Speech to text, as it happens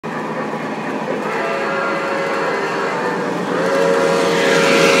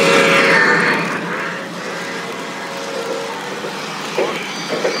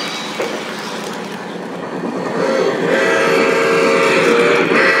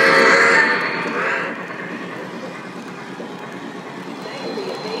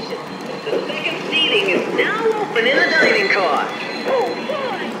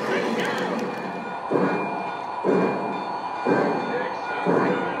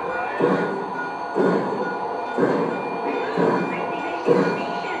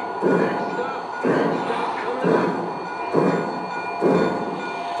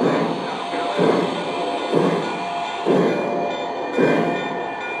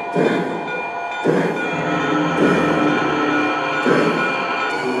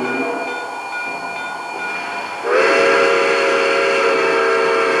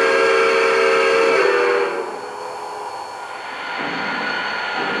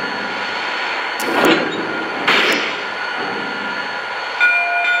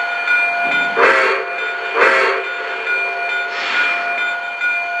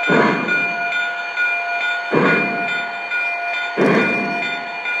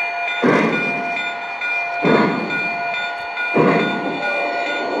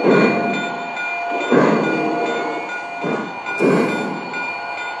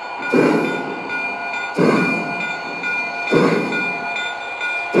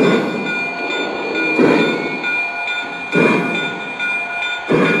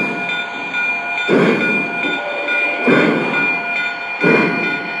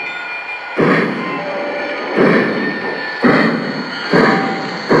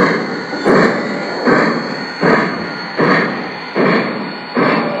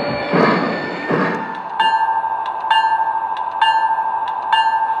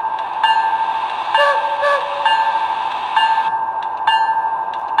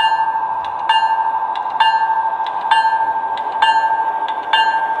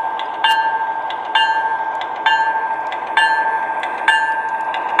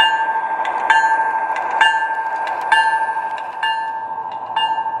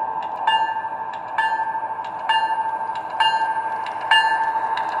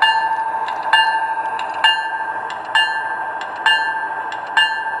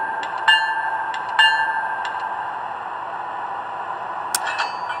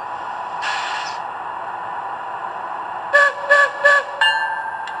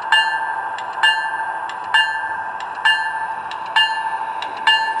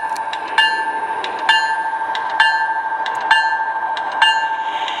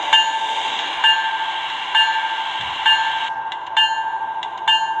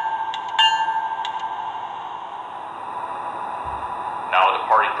Now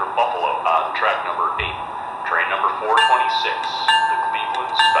departing for Buffalo on track number 8, train number 426, the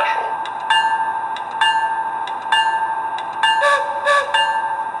Cleveland Special.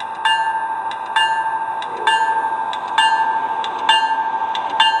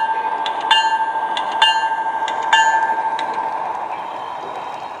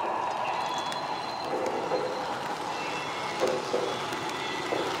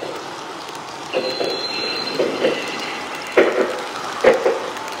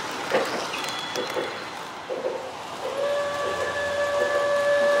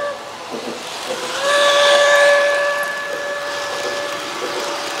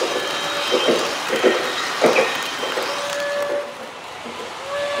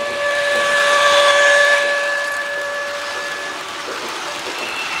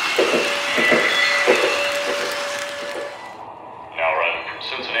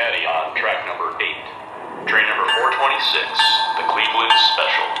 Cincinnati on track number 8, train number 426, the Cleveland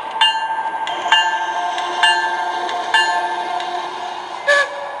Special.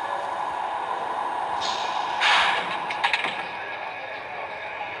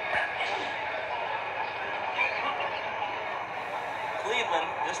 Cleveland,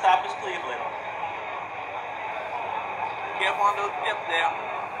 this stop is Cleveland. Careful on those dips there.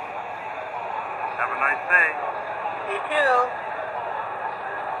 Have a nice day. You too.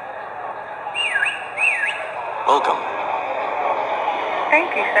 Welcome.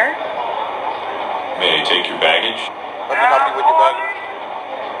 Thank you, sir. May I take your baggage? Let me help you with your baggage.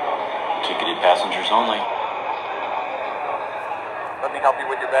 Ticketed passengers only. Let me help you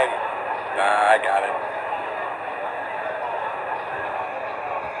with your baggage. Nah, I got it.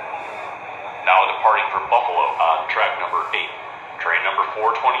 Now departing for Buffalo on track number 8, train number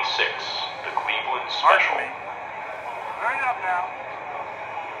 426, the Cleveland Special. Hurry up now.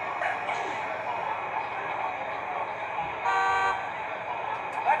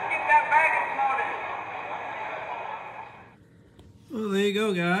 Let's get that baggage loaded. Well, there you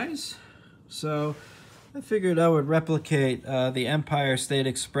go, guys. So I figured I would replicate the Empire State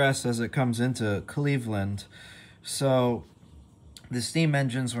Express as it comes into Cleveland. So the steam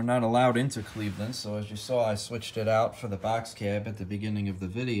engines were not allowed into Cleveland, so as you saw, I switched it out for the box cab at the beginning of the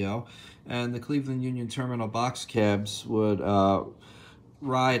video. And the Cleveland Union Terminal box cabs would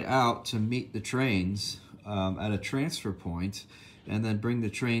ride out to meet the trains at a transfer point and then bring the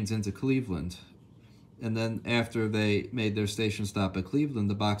trains into Cleveland. And then after they made their station stop at Cleveland,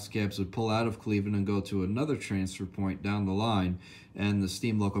 the box cabs would pull out of Cleveland and go to another transfer point down the line, and the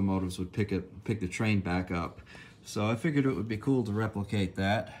steam locomotives would pick the train back up. So I figured it would be cool to replicate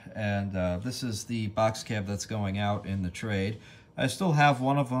that, and this is the box cab that's going out in the trade. I still have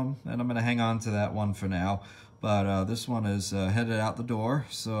one of them, and I'm going to hang on to that one for now, but this one is headed out the door,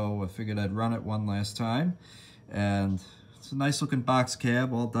 so I figured I'd run it one last time. And it's a nice looking box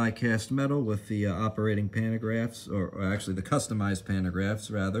cab, all die-cast metal with the operating pantographs, or actually the customized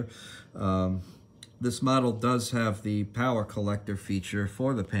pantographs rather. This model does have the power collector feature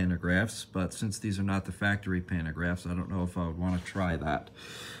for the pantographs, but since these are not the factory pantographs, I don't know if I would want to try that.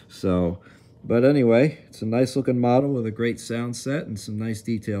 So, but anyway, it's a nice looking model with a great sound set and some nice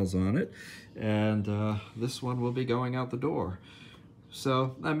details on it. And this one will be going out the door.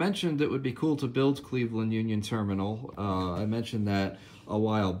 So I mentioned it would be cool to build Cleveland Union Terminal. I mentioned that a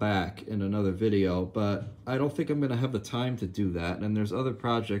while back in another video, but I don't think I'm going to have the time to do that. And there's other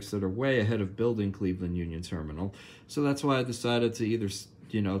projects that are way ahead of building Cleveland Union Terminal. So that's why I decided to either,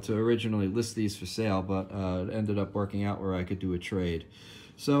 to originally list these for sale, but it ended up working out where I could do a trade.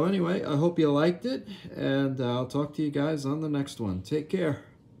 So anyway, I hope you liked it, and I'll talk to you guys on the next one. Take care.